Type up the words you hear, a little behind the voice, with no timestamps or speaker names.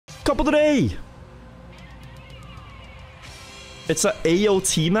cup of the day. It's a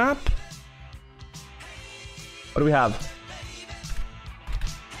AOT map. What do we have?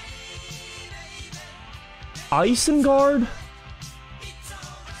 Isengard?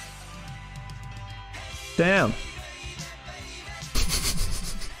 Damn.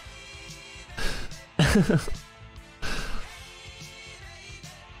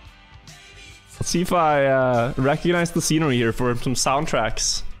 Let's see if I recognize the scenery here for some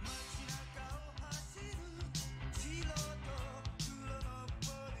soundtracks.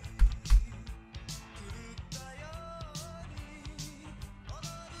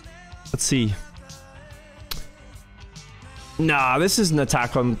 Let's see. Nah, this is an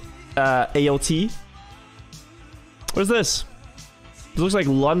attack on AOT. Where's this? It looks like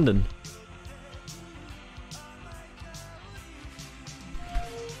London.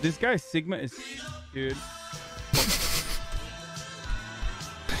 This guy Sigma is, dude.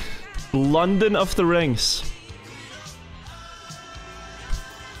 London of the Rings.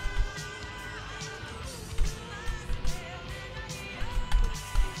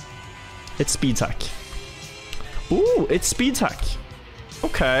 It's SpeedTech. Ooh, it's SpeedTech.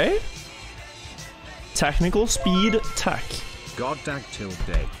 Okay. Technical SpeedTech. God dag till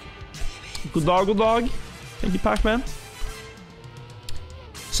day. Good dog, good dog. Thank you, Pac-Man.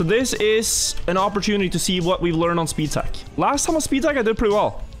 So this is an opportunity to see what we've learned on SpeedTech. Last time on SpeedTech, I did pretty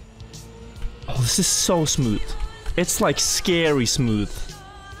well. Oh, this is so smooth. It's like scary smooth.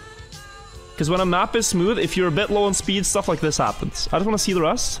 Because when a map is smooth, if you're a bit low on speed, stuff like this happens. I just want to see the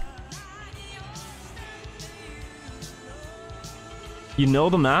rest. You know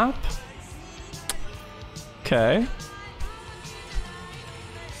the map? Okay.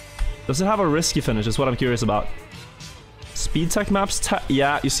 Does it have a risky finish is what I'm curious about. SpeedTech maps,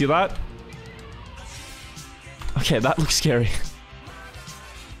 yeah, you see that? Okay, that looks scary.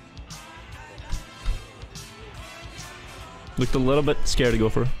 Looked a little bit scared to go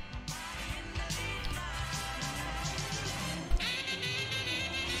for.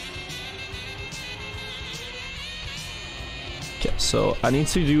 Okay, so I need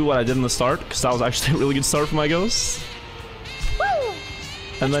to do what I did in the start, because that was actually a really good start for my ghosts. Woo!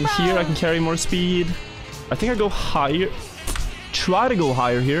 And then here I can carry more speed. I think I go higher. Try to go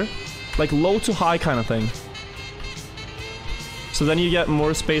higher here. Like low to high kind of thing. So then you get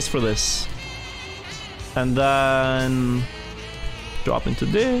more space for this. And then drop into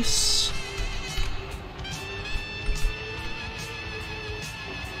this.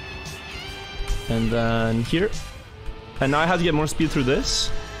 And then here. And now I have to get more speed through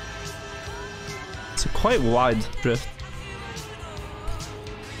this. It's a quite wide drift.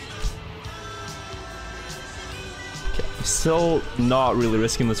 Okay, I'm still not really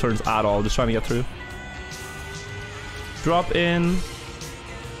risking the turns at all, just trying to get through. Drop in.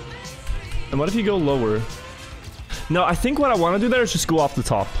 And what if you go lower? No, I think what I want to do there is just go off the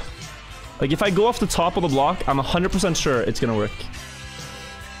top. Like if I go off the top of the block, I'm 100% sure it's gonna work.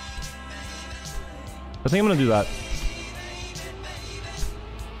 I think I'm gonna do that.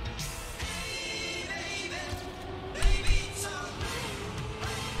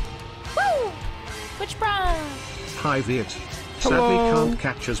 Hi Viet. Hello. Sadly can't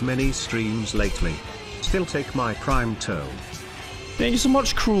catch as many streams lately. Still take my prime toe. Thank you so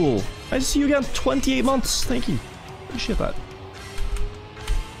much, Cruel. I see you again. 28 months. Thank you. Appreciate that.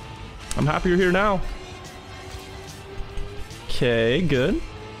 I'm happy you're here now. Okay, good.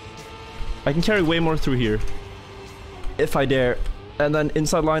 I can carry way more through here. If I dare. And then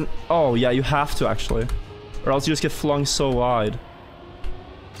inside line. Oh, yeah, you have to actually. Or else you just get flung so wide.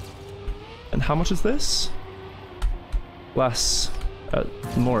 And how much is this? Less.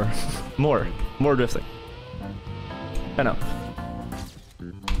 More. More drifting. Enough.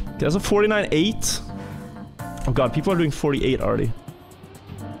 Okay, that's a 49.8. Oh god, people are doing 48 already.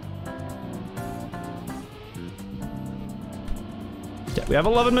 Yeah, we have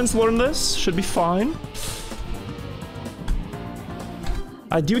 11 minutes to learn this. Should be fine.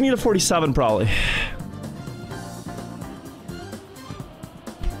 I do need a 47 probably.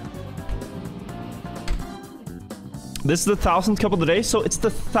 This is the 1000th cup of the day, so it's the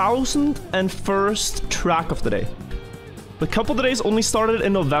 1001st track of the day. The cup of the days only started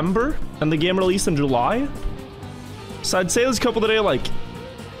in November, and the game released in July. So I'd say this cup of the day like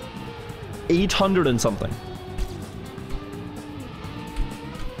 800 and something.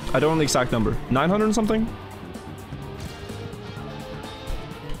 I don't know the exact number. 900 and something?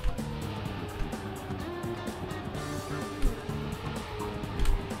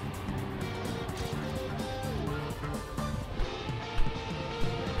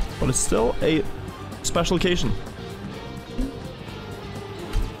 But it's still a special occasion.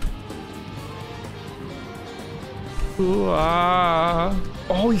 Ooh, ah.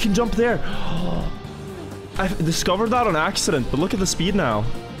 Oh, you can jump there. I discovered that on accident, but look at the speed now.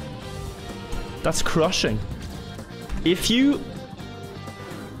 That's crushing. If you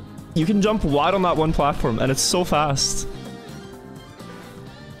can jump wide on that one platform, and it's so fast.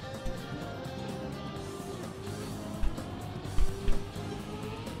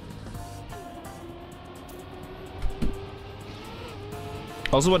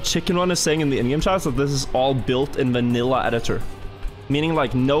 Also, what Chicken Run is saying in the in-game chat is that this is all built in vanilla editor. Meaning,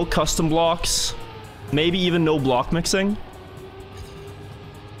 like, no custom blocks, maybe even no block mixing.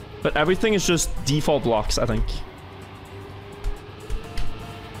 But everything is just default blocks, I think.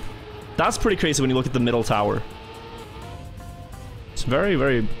 That's pretty crazy when you look at the middle tower. It's very,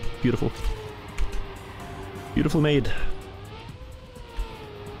 very beautiful. Beautiful made.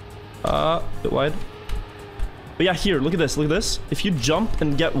 A bit wide. But yeah, here, look at this, look at this. If you jump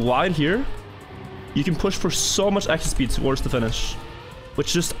and get wide here, you can push for so much extra speed towards the finish.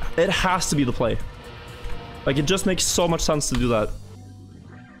 Which just, it has to be the play. Like, it just makes so much sense to do that.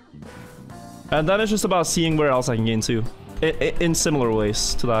 And then it's just about seeing where else I can gain too. In similar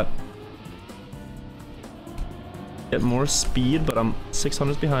ways to that. Get more speed, but I'm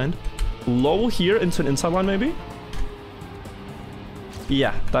 600s behind. Low here into an inside line, maybe?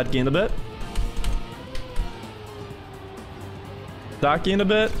 Yeah, that gained a bit. That gained a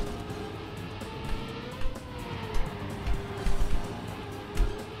bit.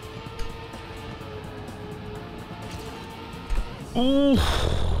 Ooh,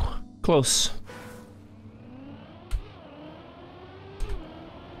 close.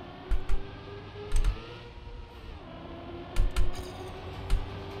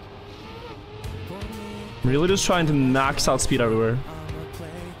 I'm really just trying to max out speed everywhere.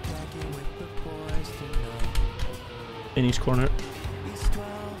 In each corner.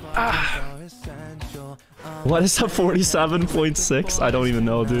 Ah. What is a 47.6? I don't even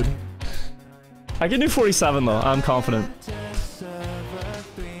know, dude. I can do 47 though, I'm confident.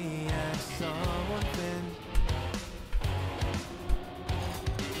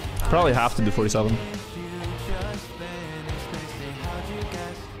 Probably have to do 47.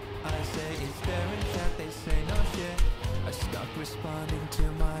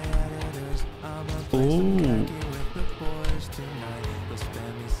 Ooh.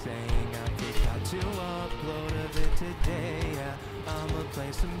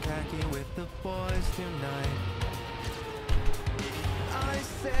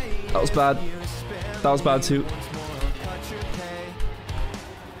 That was bad. That was bad too.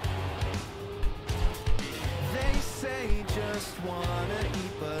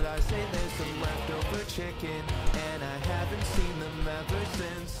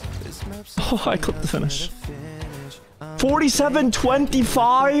 Oh, I clipped the finish.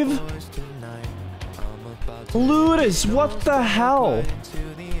 47.25? Ludus, what the hell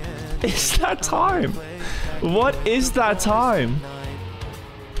is that time? What is that time?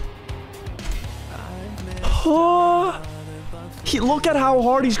 Oh, look at how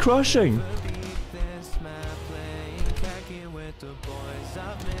hard he's crushing.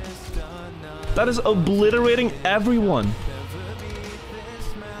 That is obliterating everyone.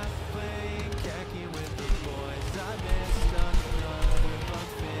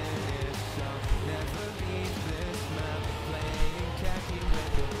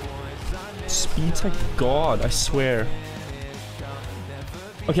 SpeedTech God, I swear.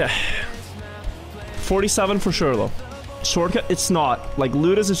 Okay. 47 for sure though. Shortcut, it's not. Like,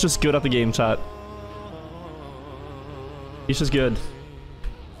 Ludus is just good at the game, chat. He's just good.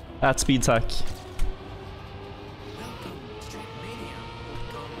 At SpeedTech.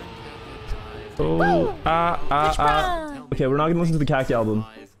 Oh, okay, we're not gonna listen to the Khaki album.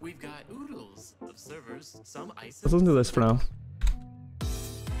 Let's listen to this for now.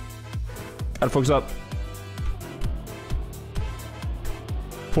 Gotta focus up.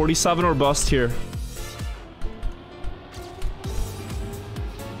 47 or bust here.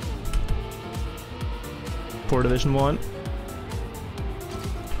 For Division 1.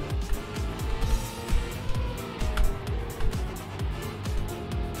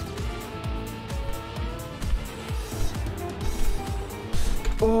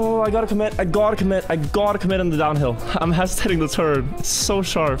 Oh, I gotta commit. I gotta commit. I gotta commit in the downhill. I'm hesitating the turn. It's so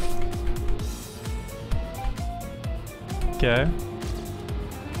sharp. Okay.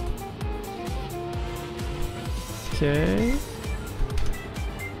 Okay.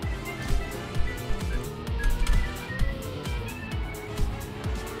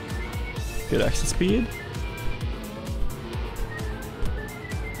 Good exit speed.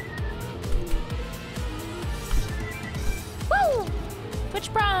 Woo!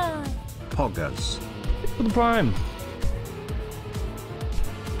 Twitch Prime! Poggers. For the Prime.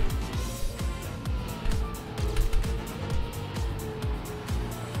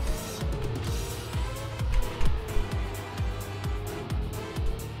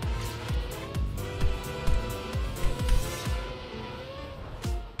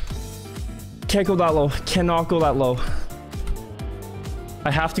 Can't go that low. Cannot go that low.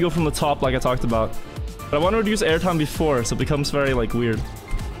 I have to go from the top like I talked about. But I want to reduce airtime before, so it becomes very, like, weird.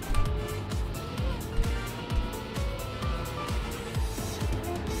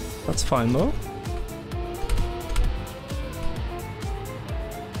 That's fine, though.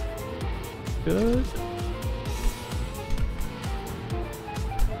 Good.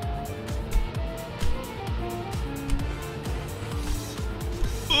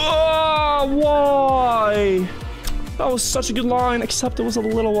 Oh, why? That was such a good line, except it was a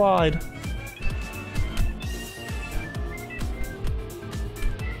little wide.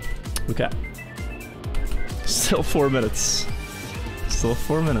 Okay. Still 4 minutes. Still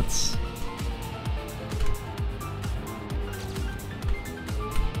 4 minutes.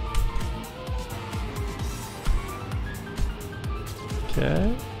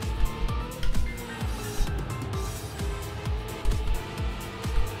 Okay.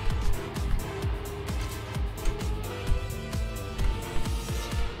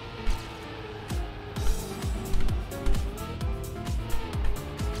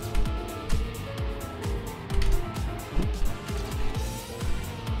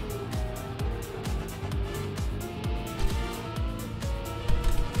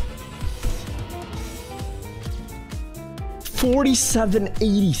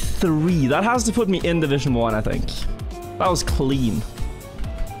 $47.83. That has to put me in Division 1, I think. That was clean.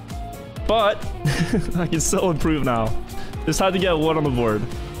 But I can still improve now. Just had to get 1 on the board.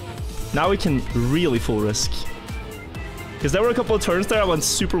 Now we can really full risk. Because there were a couple of turns there I went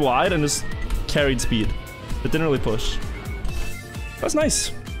super wide and just carried speed. But didn't really push. That's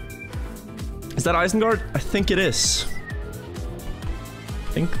nice. Is that Isengard? I think it is.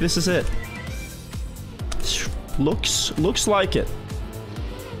 I think this is it. Looks like it.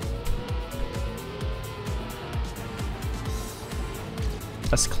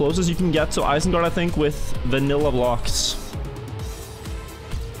 As close as you can get to Isengard, I think, with vanilla blocks.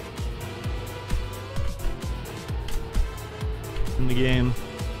 In the game.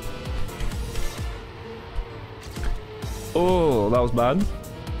 Oh, that was bad.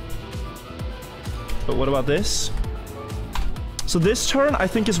 But what about this? So this turn, I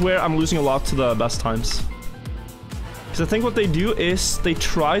think, is where I'm losing a lot to the best times. Because I think what they do is they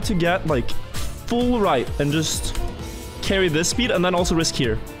try to get, like, full right and just carry this speed and then also risk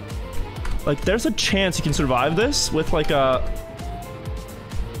here. Like, there's a chance you can survive this with, like, a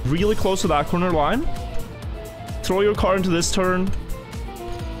really close to that corner line. Throw your car into this turn.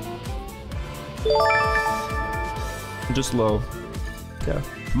 And just low. Yeah.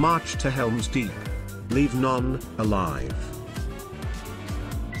 March to Helm's Deep. Leave none alive.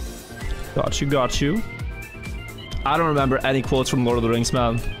 Got you, got you. I don't remember any quotes from Lord of the Rings,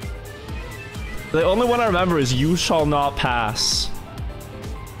 man. The only one I remember is "You shall not pass."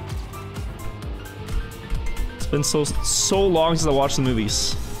 It's been so long since I watched the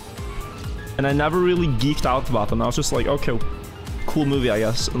movies. And I never really geeked out about them. I was just like, okay, cool movie, I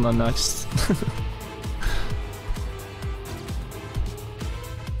guess. And then next.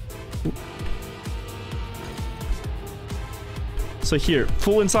 So here,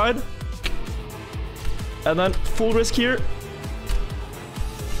 full inside. And then full risk here.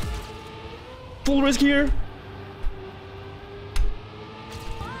 Full risk here.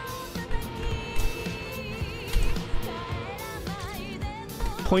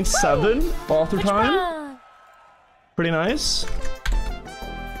 .7 all through time. Pretty nice.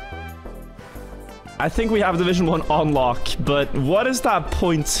 I think we have Division 1 on lock, but what is that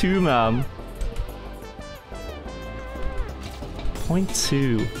 .2, man?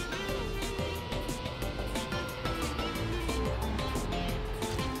 .2.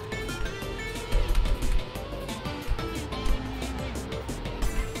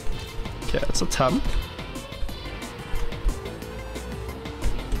 Okay, that's a 10.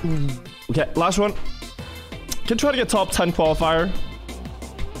 Okay, last one. Can try to get top 10 qualifier.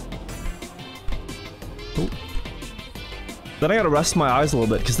 Oh. Then I gotta rest my eyes a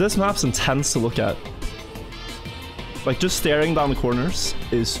little bit, because this map's intense to look at. Like, just staring down the corners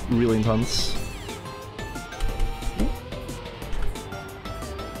is really intense.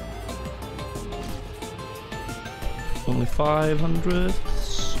 Only 500.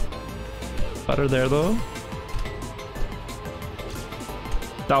 Better there, though.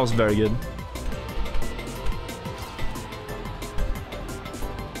 That was very good.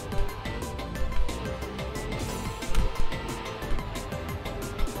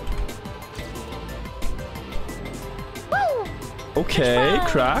 Okay,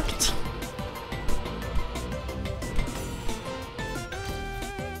 cracked.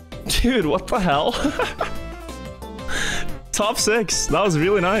 Dude, what the hell? Top 6. That was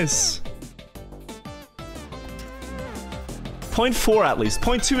really nice. 0.4 at least.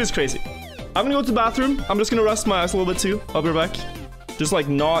 0.2 is crazy. I'm gonna go to the bathroom. I'm just gonna rest my eyes a little bit too. I'll be back. Just like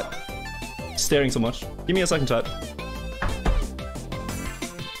not staring so much. Give me a second, chat.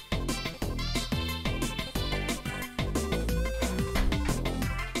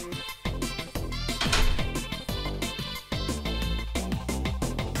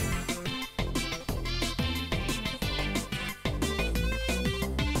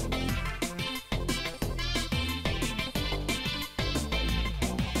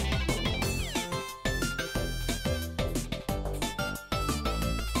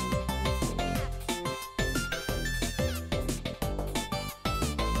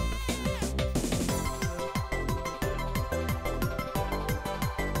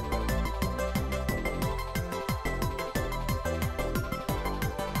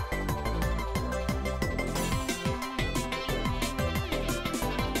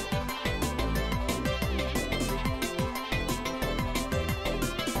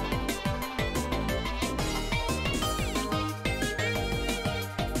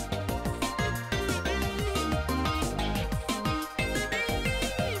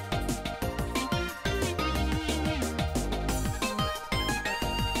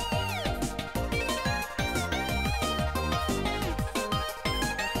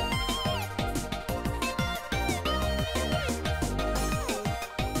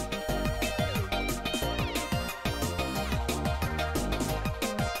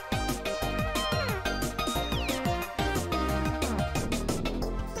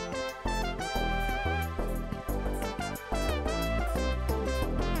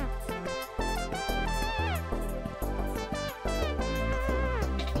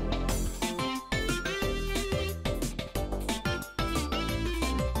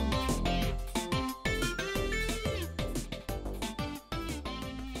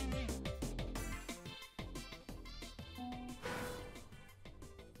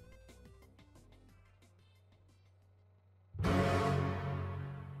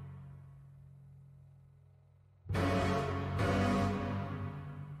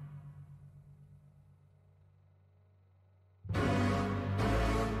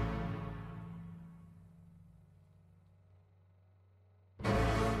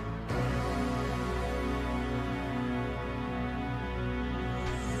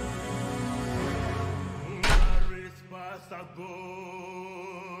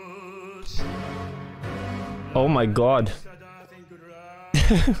 Oh my god.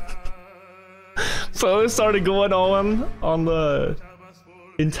 So it started going on the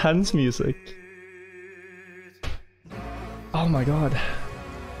intense music. Oh my god.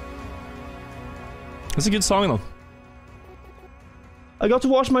 It's a good song though. I got to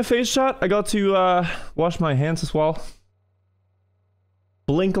wash my face, chat. I got to wash my hands as well.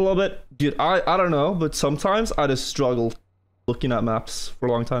 Blink a little bit. Dude, I don't know, but sometimes I just struggle looking at maps for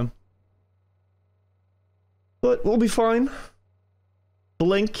a long time. But we'll be fine.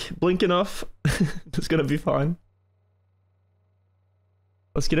 Blink enough. It's gonna be fine.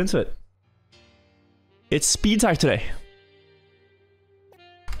 Let's get into it. It's SpeedTech today.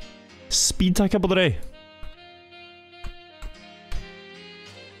 SpeedTech up of the day.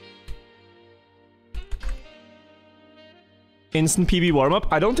 Instant PB warm-up.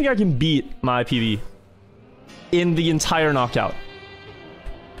 I don't think I can beat my PB in the entire knockout.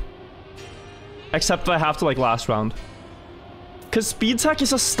 Except that I have to like last round. Because SpeedTech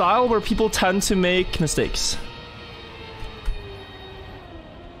is a style where people tend to make mistakes.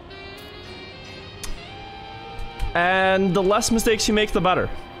 And the less mistakes you make, the better.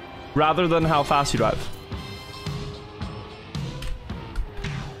 Rather than how fast you drive.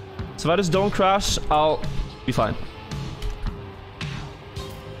 So if I just don't crash, I'll be fine.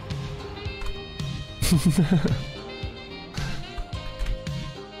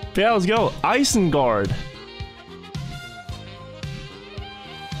 Yeah, let's go. Isengard.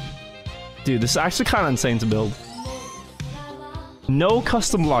 Dude, this is actually kind of insane to build. No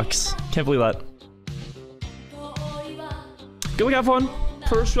custom locks. Can't believe that. Good luck, have fun.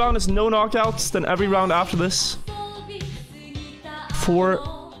 First round is no knockouts, then every round after this.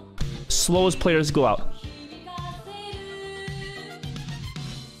 4 slowest players go out.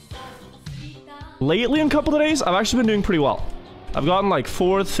 Lately, in a couple of days, I've actually been doing pretty well. I've gotten like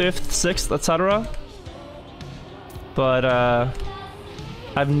 4th, 5th, 6th, etc. But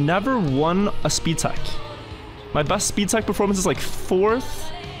I've never won a SpeedTech. My best SpeedTech performance is like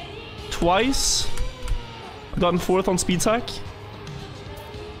 4th twice. I've gotten 4th on SpeedTech.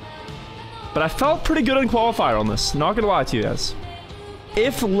 But I felt pretty good in qualifier on this. Not gonna lie to you guys.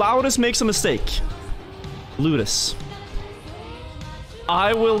 If Loudest makes a mistake, Ludus,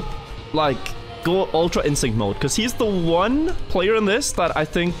 I will like go Ultra Instinct mode, because he's the one player in this that I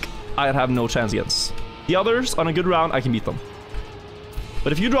think I'd have no chance against. The others, on a good round, I can beat them.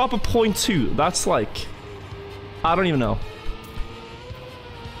 But if you drop a 0.2, that's like... I don't even know.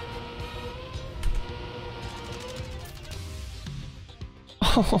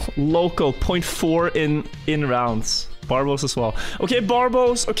 Oh, Loco, 0.4 in rounds. Barbos as well. Okay,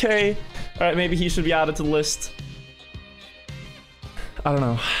 Barbos, okay. Alright, maybe he should be added to the list. I don't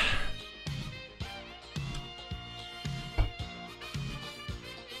know.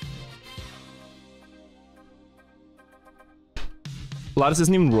 Lattice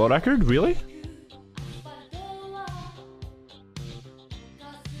isn't even world record? Really?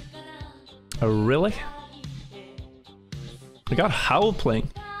 Oh, really? I got Howl playing.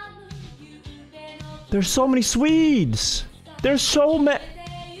 There's so many Swedes! There's so many...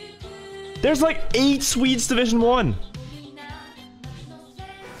 There's like 8 Swedes Division 1!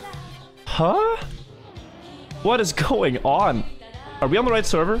 Huh? What is going on? Are we on the right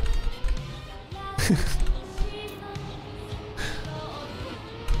server?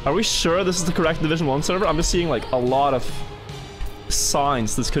 Are we sure this is the correct Division 1 server? I'm just seeing like a lot of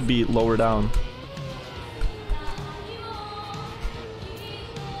signs this could be lower down.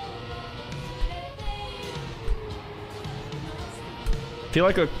 I feel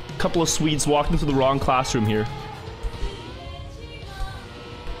like a couple of Swedes walked into the wrong classroom here.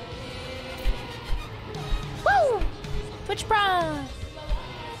 Woo! Twitch Prime!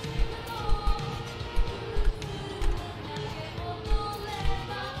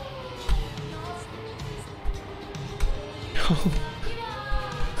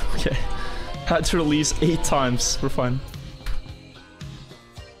 Okay. Had to release 8 times for fun.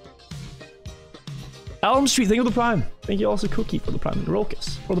 Elm Street, thank you for the Prime. Thank you also Cookie for the Prime. And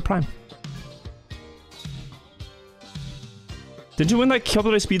Rokus for the Prime. Did you win that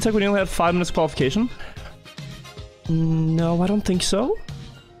Couple of Day SpeedTech when you only had 5 minutes qualification? No, I don't think so.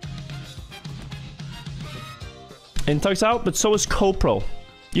 Intug's out, but so is CoPro.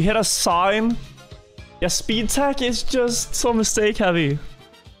 You hit a sign. Yeah, SpeedTech is just so mistake heavy.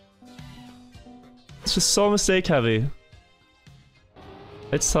 It's just so mistake heavy.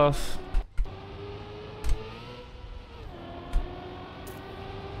 It's tough.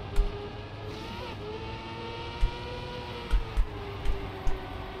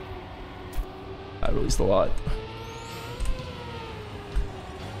 I released a lot.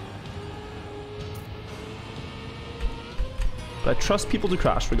 But I trust people to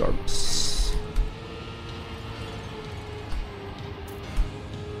crash regardless.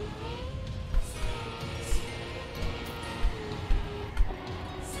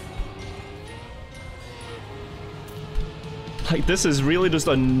 Like, this is really just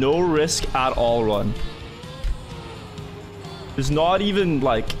a no risk at all run. There's not even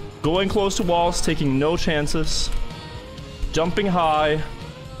like going close to walls, taking no chances, jumping high.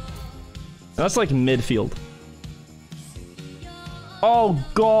 That's like midfield. Oh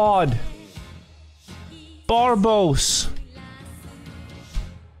god! Barbos!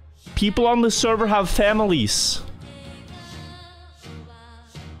 People on the server have families.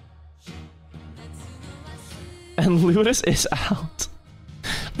 And Ludus is out.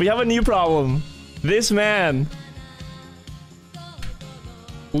 We have a new problem. This man.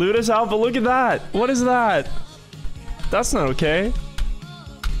 Ludus out, but look at that. What is that? That's not okay.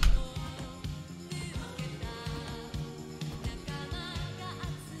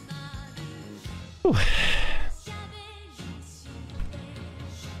 Whew.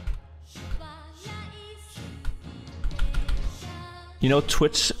 You know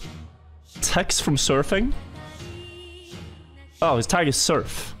Twitch text from surfing? Oh, his tag is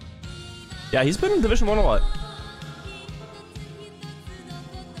Surf. Yeah, he's been in Division 1 a lot.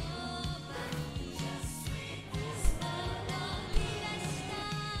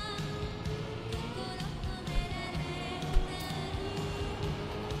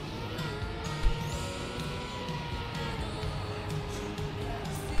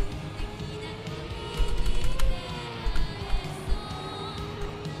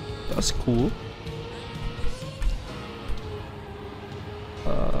 That's cool.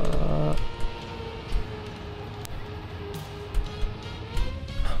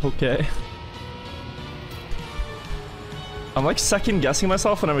 Okay. I'm like second guessing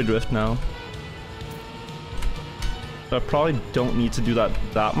myself whenever I drift now. So I probably don't need to do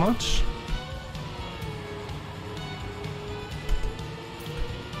that much.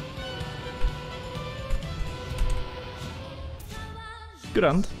 Good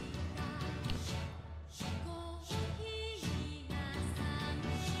end.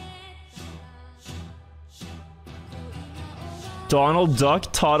 Donald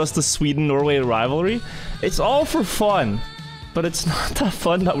Duck taught us the Sweden-Norway rivalry. It's all for fun, but it's not that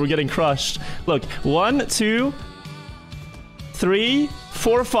fun that we're getting crushed. Look, 1, 2, 3,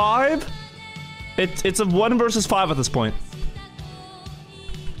 4, 5. It's a 1 versus 5 at this point.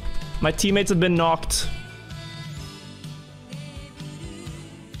 My teammates have been knocked.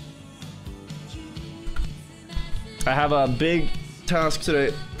 I have a big task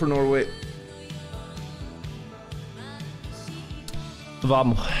today for Norway.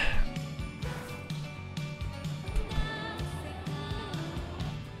 Vamos.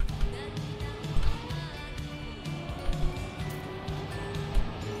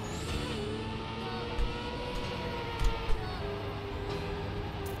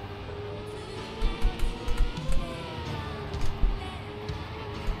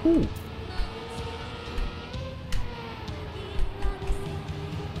 Ooh.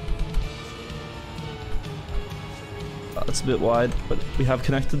 That's a bit wide, but we have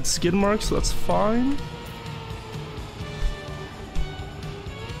connected skid marks, so that's fine.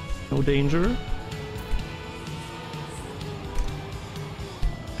 No danger.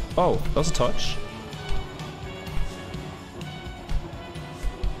 Oh, that was a touch.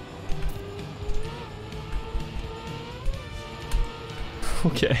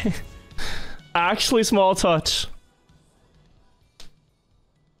 Okay. Actually small touch.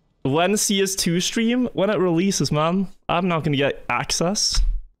 When CS2 stream, when it releases, man, I'm not gonna get access.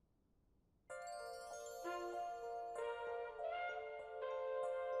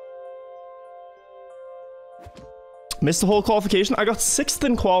 Missed the whole qualification. I got 6th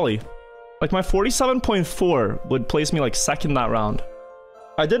in quali. Like my 47.4 would place me like 2nd that round.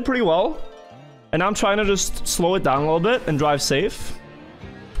 I did pretty well. And now I'm trying to just slow it down a little bit and drive safe.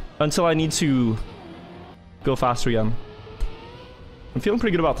 Until I need to go faster again. I'm feeling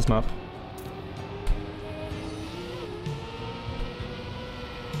pretty good about this map.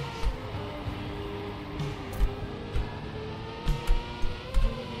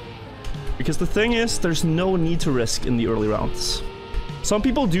 Because the thing is, there's no need to risk in the early rounds. Some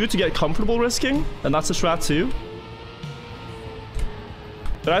people do to get comfortable risking, and that's a strat too.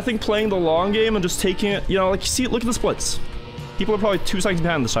 But I think playing the long game and just taking it, you know, like, see, look at the splits. People are probably 2 seconds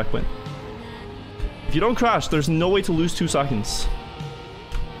behind the checkpoint. If you don't crash, there's no way to lose 2 seconds.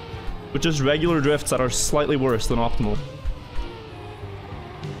 With just regular drifts that are slightly worse than optimal.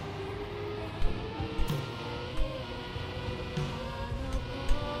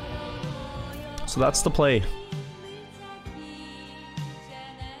 So that's the play.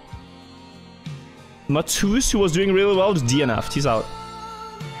 Matus, who was doing really well, just DNF'd. He's out.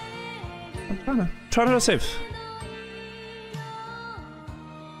 I'm trying to save.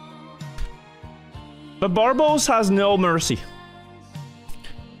 But Barbos has no mercy.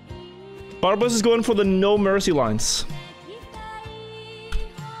 Barbos is going for the no mercy lines.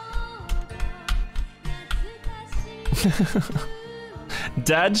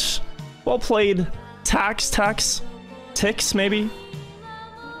 Dedge. Well played. Tax. Ticks, maybe.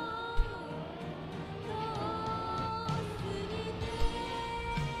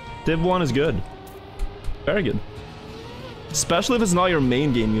 Div 1 is good. Very good. Especially if it's not your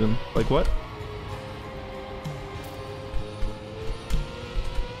main game even. Like what?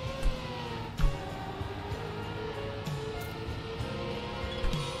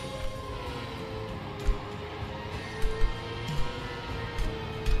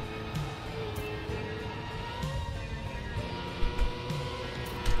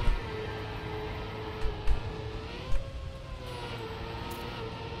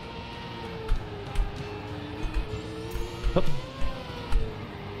 Up.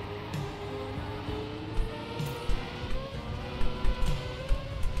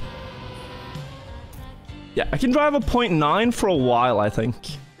 Yeah, I can drive a 0.9 for a while, I think.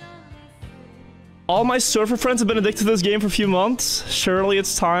 All my surfer friends have been addicted to this game for a few months. Surely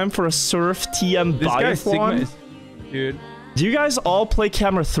it's time for a surf TM biathlon. Dude. Do you guys all play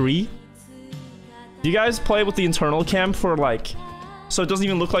camera 3? Do you guys play with the internal cam for like... So it doesn't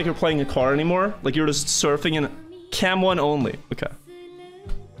even look like you're playing a car anymore? Like you're just surfing in cam 1 only. Okay.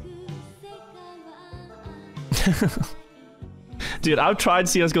 Dude, I've tried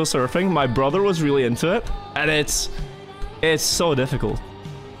CSGO surfing. My brother was really into it. And it's so difficult.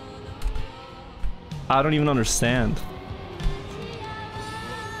 I don't even understand.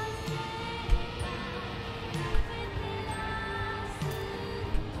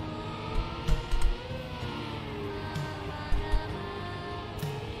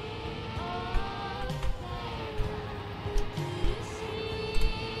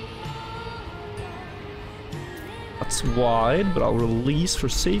 That's wide, but I'll release for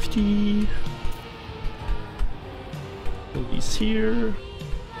safety. Put these here.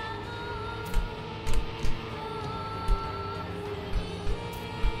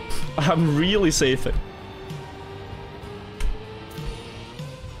 I'm really safing.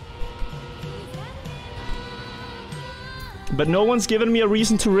 But no one's given me a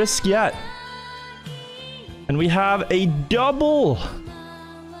reason to risk yet. And we have a double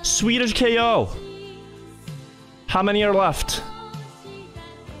Swedish KO. How many are left?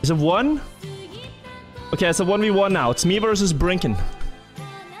 Is it one? Okay, it's a 1v1 now. It's me versus Brinken.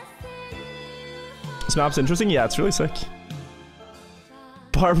 This map's interesting. Yeah, it's really sick.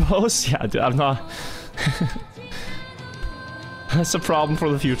 Barbos? Yeah, dude, I'm not... That's a problem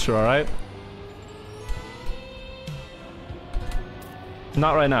for the future, alright?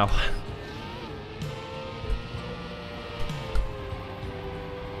 Not right now.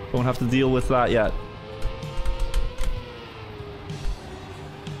 Won't have to deal with that yet.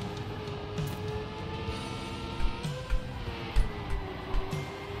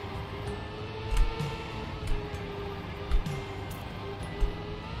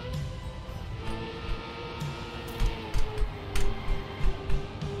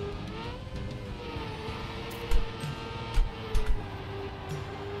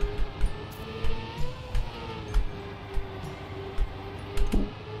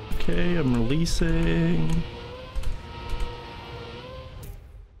 Okay, I'm releasing.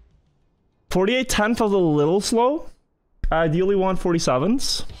 48-10 felt a little slow. I ideally want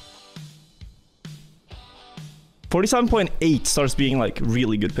 47s. 47.8 starts being like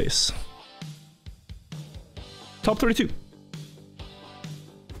really good pace. Top 32.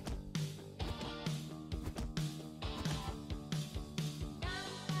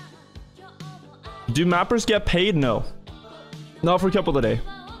 Do mappers get paid? No. Not for a couple of days.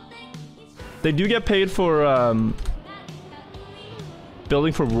 They do get paid for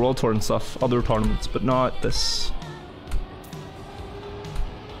building for World Tour and stuff, other tournaments, but not this.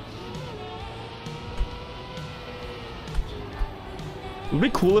 It would be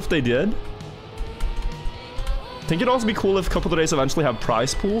cool if they did. I think it'd also be cool if a couple of days eventually have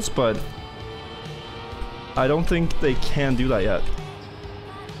prize pools, but I don't think they can do that yet.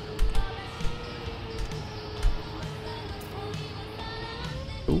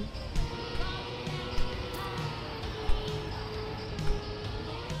 Ooh.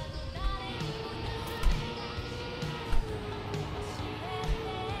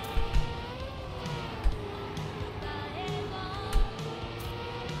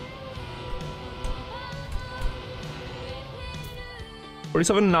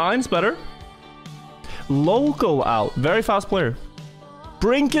 $47.9's better. Local out. Very fast player.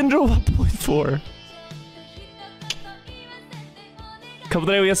 Brinken drove up 0.4. Couple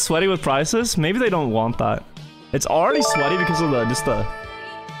days we get sweaty with prices. Maybe they don't want that. It's already sweaty because of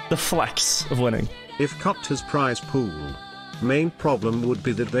the flex of winning. If COTD has prize pool, main problem would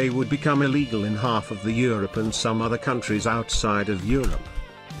be that they would become illegal in half of the Europe and some other countries outside of Europe.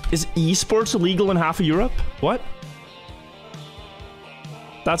 Is esports illegal in half of Europe? What?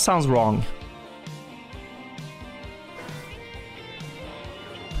 That sounds wrong.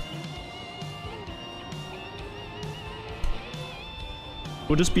 It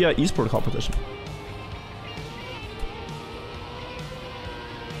would just be an esport competition.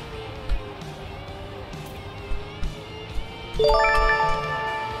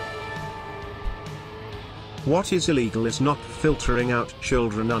 What is illegal is not filtering out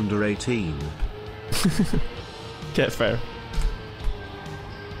children under 18. Okay, fair.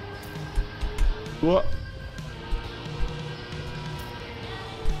 What?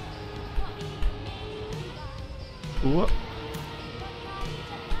 What?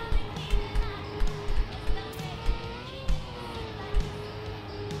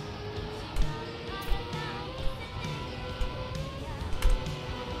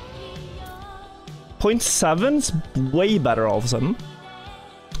 .7's way better all of a sudden.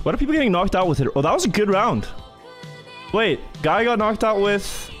 What are people getting knocked out with it? Oh, that was a good round. Wait, guy got knocked out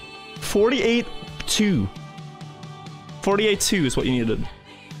with 48-2. 48-2 is what you needed.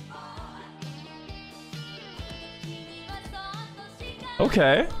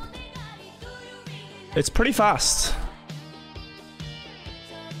 Okay. It's pretty fast.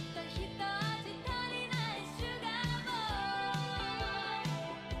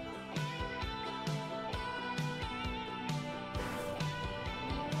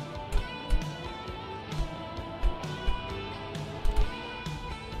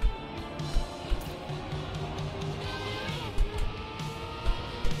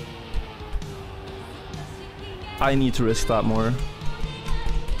 I need to risk that more.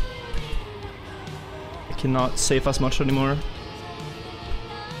 I cannot save as much anymore.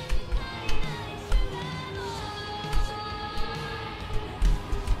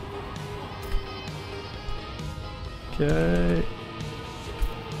 Okay.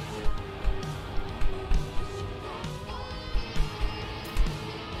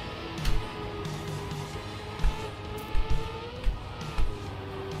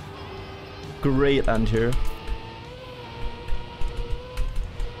 Great end here.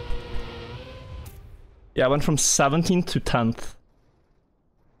 Yeah, I went from 17th to 10th.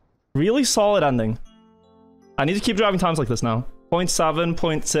 Really solid ending. I need to keep driving times like this now. 0.7,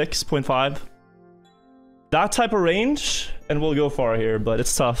 0.6, 0.5. That type of range, and we'll go far here, but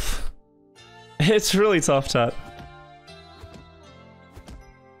it's tough. It's really tough, chat.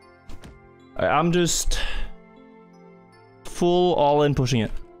 I'm just full all in pushing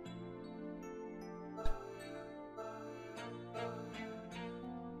it.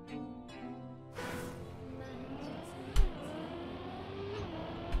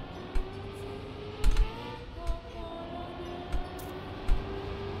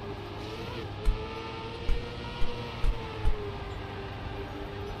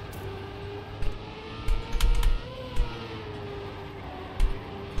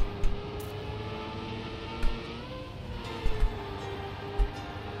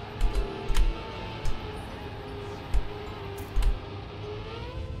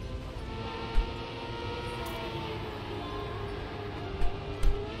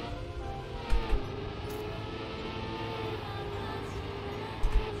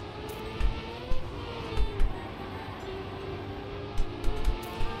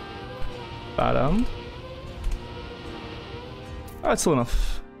 Bottom. That's still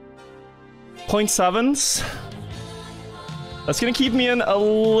enough. 0.7s. That's gonna keep me in a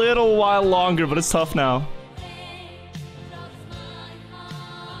little while longer, but it's tough now.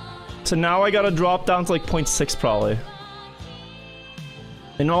 So now I gotta drop down to like 0.6 probably.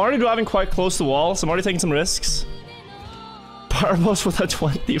 And I'm already driving quite close to the wall, so I'm already taking some risks. Power boost with a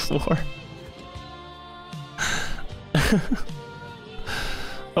 24.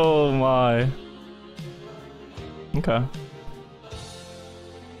 Oh my. Okay.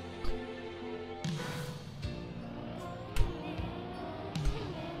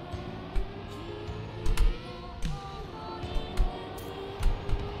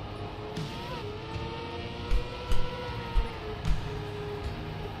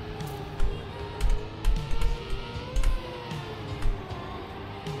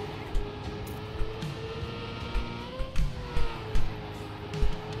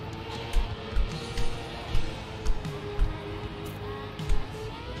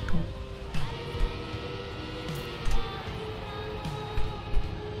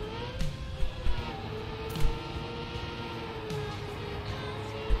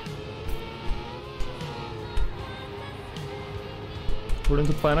 According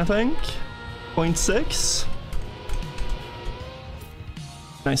to plan, I think. 0.6.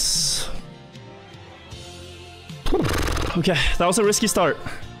 Nice. Okay, that was a risky start.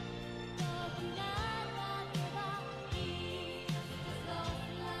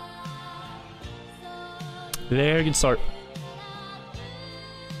 Very good start.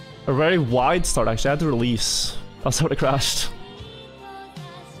 A very wide start, actually. I had to release. That's how it crashed.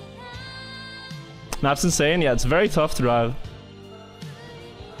 Map's insane. Yeah, it's very tough to drive.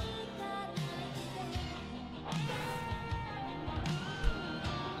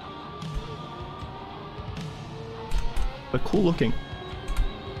 But cool looking.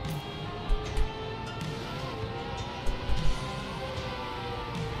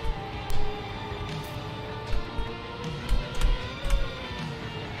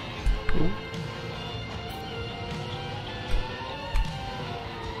 Cool.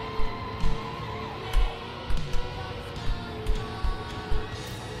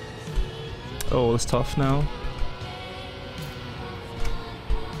 Oh, it's tough now.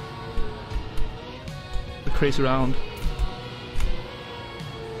 The crazy round.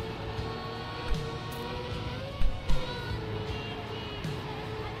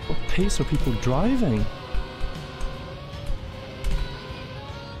 What pace are people driving?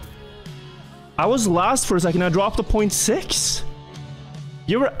 I was last for a second, I dropped a 0.6.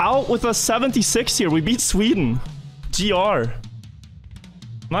 You were out with a 76 here, we beat Sweden. GR.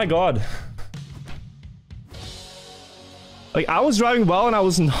 My god. Like, I was driving well and I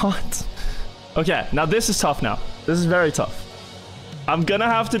was not. Okay, now this is tough now. This is very tough. I'm gonna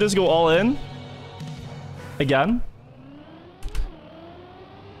have to just go all in. Again.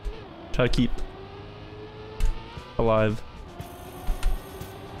 Try to keep alive.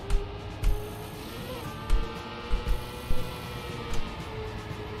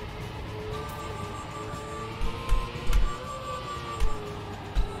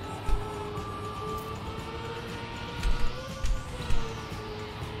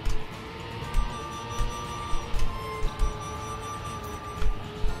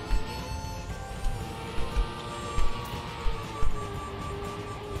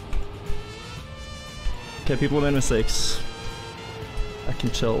 Okay, people made mistakes. I can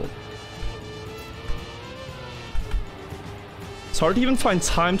chill. It's hard to even find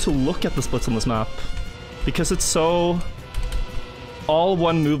time to look at the splits on this map because it's so all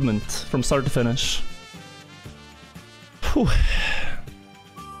one movement from start to finish. Whew.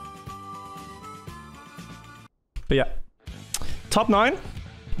 But yeah, top 9,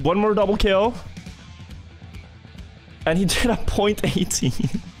 one more double kill, and he did a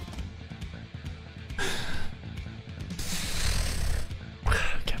 .18.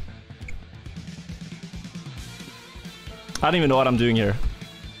 Okay. I don't even know what I'm doing here.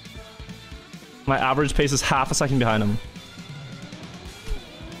 My average pace is half a second behind him.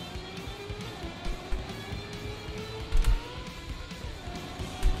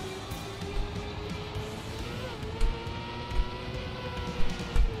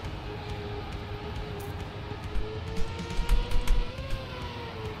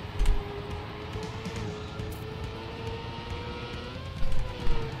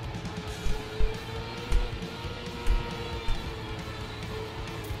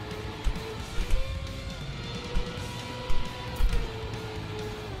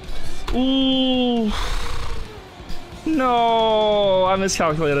 Ooh. No, I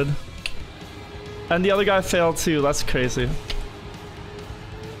miscalculated. And the other guy failed too. That's crazy.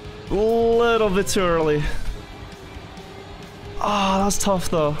 A little bit too early. Ah, oh, that's tough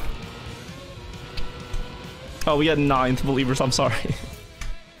though. Oh, we got 9th, believers. I'm sorry.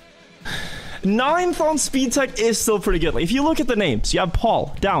 9th on SpeedTech is still pretty good. Like, if you look at the names, you have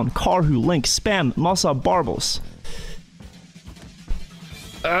Paul, Down, Karhu, Link, Spam, Masa, Barbos.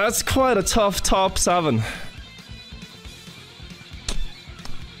 That's quite a tough top 7.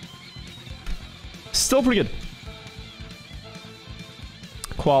 Still pretty good.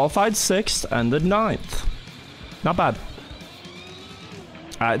 Qualified 6th, ended 9th. Not bad.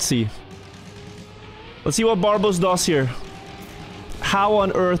 Alright, let's see. Let's see what Barbos does here. How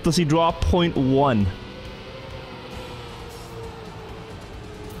on earth does he drop .1?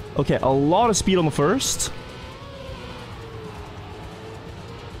 Okay, a lot of speed on the first.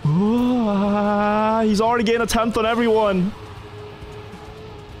 He's already gained a 10th on everyone.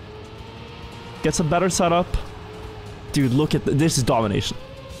 Gets a better setup. Dude, look at this is domination.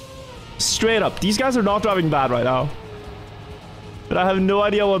 Straight up. These guys are not driving bad right now. But I have no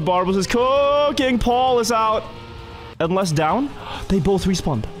idea what Barbos is cooking. Paul is out. Unless Down. They both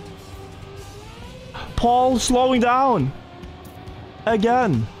respawned. Paul slowing down.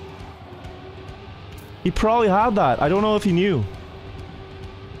 Again. He probably had that. I don't know if he knew.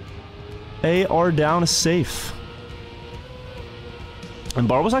 AR Down is safe. And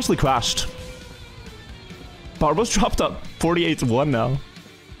Barbos actually crashed. Barbos dropped up 48-1 now.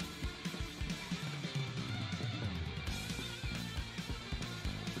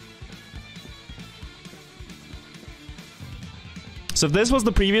 So if this was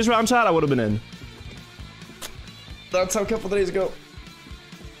the previous round chat, I would have been in. That's how a couple of days ago.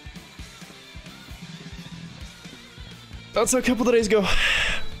 That's how a couple of days ago.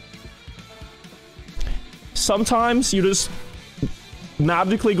 Sometimes you just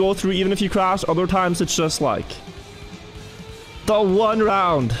magically go through even if you crash. Other times it's just like the one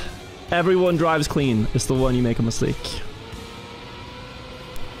round everyone drives clean is the one you make a mistake.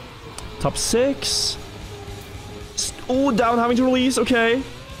 Top 6. Oh, Down having to release. Okay.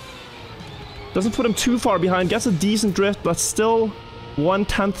 Doesn't put him too far behind. Gets a decent drift, but still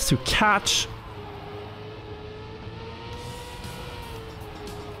 1/10 to catch.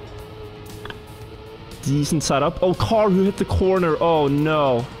 Decent setup. Oh, Karhu hit the corner. Oh,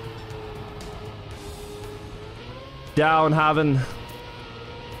 no. Down having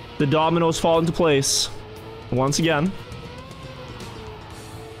the dominoes fall into place. Once again.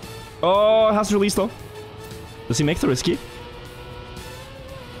 Oh, has to release though. Does he make the risky?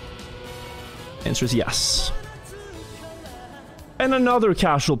 Answer is yes. And another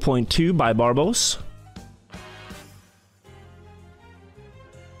casual .2 by Barbos.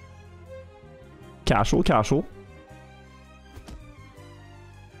 Casual, casual.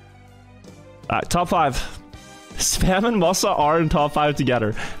 Alright, top 5. Spam and Musa are in top 5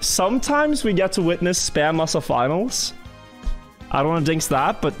 together. Sometimes we get to witness Spam Musa finals. I don't want to jinx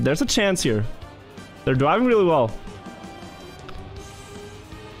that, but there's a chance here. They're driving really well.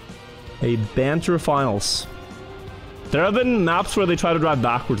 A banter finals. There have been maps where they try to drive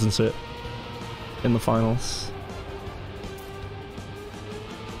backwards and shit in the finals.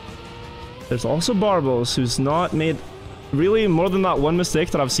 There's also Barbos, who's not made really more than that one mistake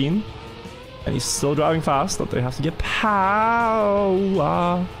that I've seen. And he's still driving fast, that they have to get power.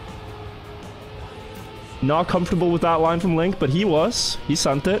 Not comfortable with that line from Link, but he was. He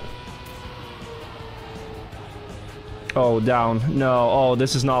sent it. Oh, down. No. Oh,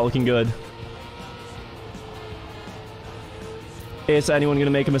 this is not looking good. Is anyone gonna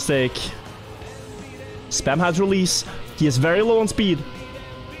make a mistake? Spam has release. He is very low on speed.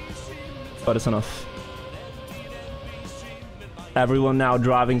 But it's enough. Everyone now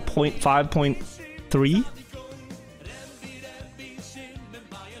driving 0.5.3.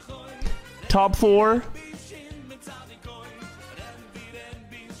 Top 4.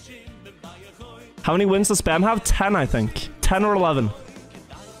 How many wins does Spam have? 10, I think. 10 or 11.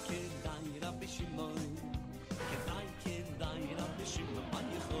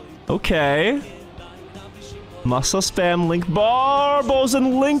 Okay. Massa Spam, Link, Barbos,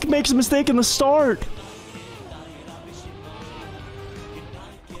 and Link makes a mistake in the start.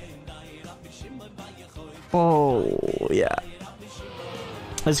 Oh, yeah.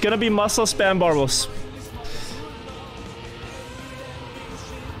 It's gonna be Massa Spam, Barbos.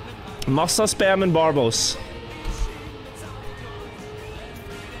 Massa Spam and Barbos.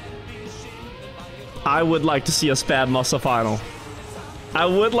 I would like to see a Spam Massa final. I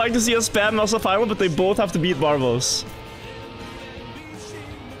would like to see a Spam Massa final, but they both have to beat Barbos.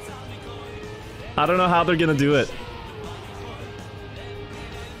 I don't know how they're gonna do it.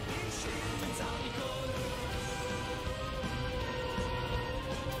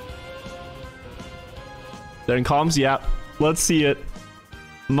 They're in comms? Yeah. Let's see it.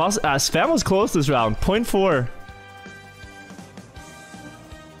 Spam was close this round. 0.4.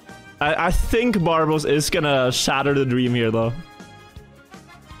 I think Barbos is gonna shatter the dream here, though.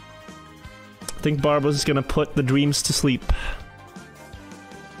 I think Barbos is gonna put the dreams to sleep.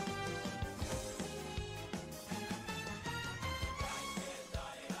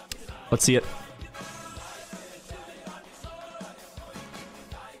 Let's see it.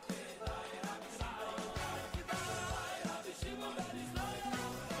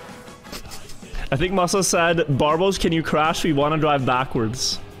 I think Massa said, Barbos, can you crash? We want to drive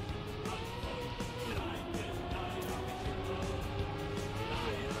backwards.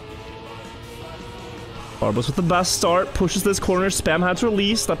 Barbos with the best start, pushes this corner, Spam has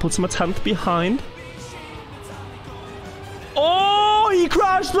release, that puts him a 10th behind. Oh, he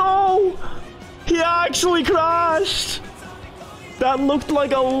crashed though! He actually crashed! That looked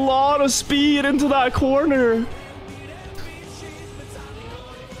like a lot of speed into that corner.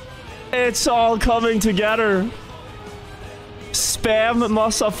 It's all coming together. Spam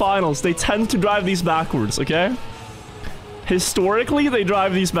Massa finals. They tend to drive these backwards, okay? Historically, they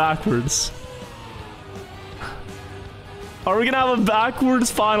drive these backwards. Are we gonna have a backwards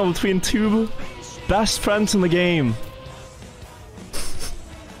final between two best friends in the game?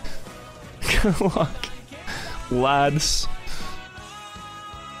 Good luck, lads.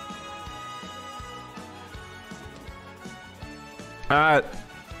 Alright.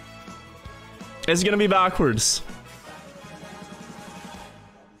 It's gonna be backwards.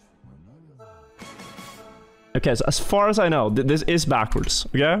 Okay, so as far as I know, this is backwards,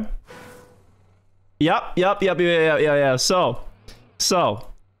 okay? Yeah. So,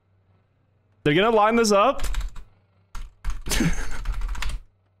 they're gonna line this up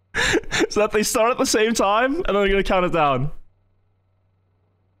so that they start at the same time, and then they're gonna count it down.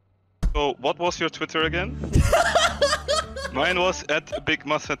 So, what was your Twitter again? Mine was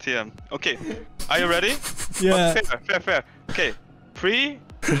 @BigMassaTM. Okay, are you ready? Yeah. Fair. Okay, 3,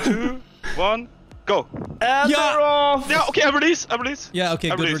 2, 1, go. And they're off. Yeah. Okay, I release. Yeah.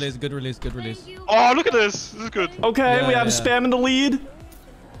 Okay. I Good release. Oh, look at this. This is good. Okay, Yeah, we have yeah. Spam in the lead.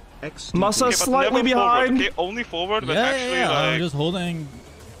 Massa Okay, but slightly never behind. Forward. Okay, only forward, but Yeah, actually yeah. I'm like. just holding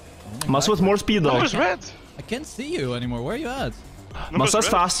Massa with more speed though. Number's red. I can't see you anymore. Where are you at? Number's Massa's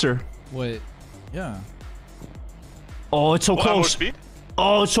red. faster. Wait. Yeah. Oh, it's so More close. speed.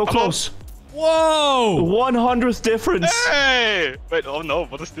 Oh, it's so close. Whoa! 100th difference. Hey! Wait, oh no,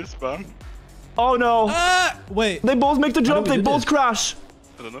 what is this, Spam? Oh no. Wait. They both make the jump. do we They do both this? crash.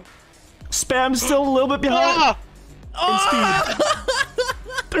 I don't know. Spam's still a little bit behind Ah! in speed.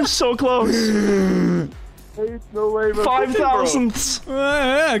 They're so close. No way, 5 thousandths.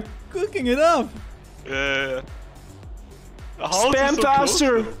 Yeah, cooking it up. Yeah. The house is Spam so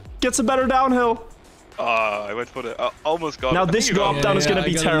faster. close. Gets a better downhill. Ah, I went for the. Almost got Now it. I this think you got drop it. down is Yeah, gonna I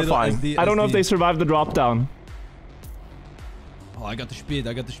be got a little terrifying. SD. I don't know if they survive the drop down. Oh, I got the speed.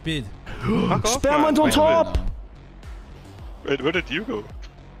 Fuck off, Spam man. went on Wait, top. Wait, where did you go?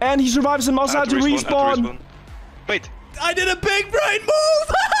 And he survives and Massa I had to respawn. Wait. I did a big brain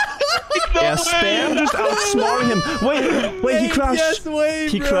move. Yeah, Spam just outsmarting him. Wait, he crashed. Yes, wait,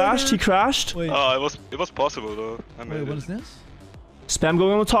 He crashed. Wait, It was possible though. I made wait, what it. is this? Spam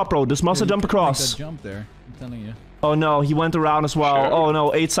going on the top road. Does Massa jump Make across? that jump there. I'm telling you. Oh no, he went around as well. Sure. Oh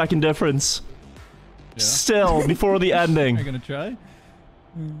no, 8-second difference. Still, before the Are you ending. gonna try?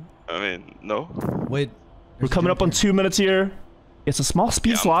 I mean, no. Wait. We're coming up on 2 minutes here. It's a small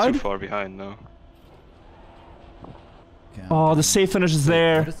speed Yeah, I'm slide. too far behind now. Okay, Oh, the safe finish is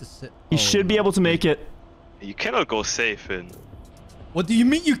there. What is the He should be able to make it. You cannot go safe in. What do you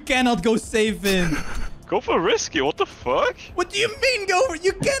mean you cannot go safe in? Go for risky, what the fuck? What do you mean go for?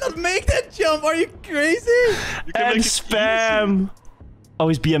 You cannot make that jump. Are you crazy? You can And make it spam. Oh,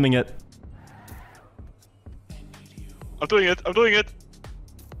 he's BMing it. easy. I'm doing it, I'm doing it.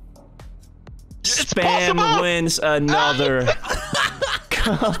 It's Spam possible! wins another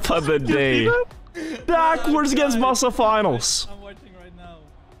cup of the day. Backwards against Massa Finals. I'm watching right now.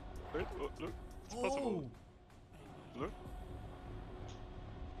 Wait, look, it's possible. Look.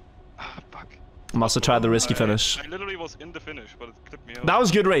 Ah, fuck. Massa tried the risky finish. I literally was in the finish, but it clipped me out. That was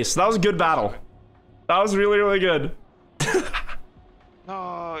a good race. That was a good battle. That was really, really good.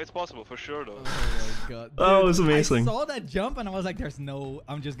 No, it's possible for sure though. Oh my god. That was Dude, amazing. I saw that jump and I was like, there's no,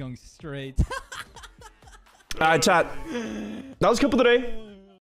 I'm just going straight. Alright, chat. That was cup of the day.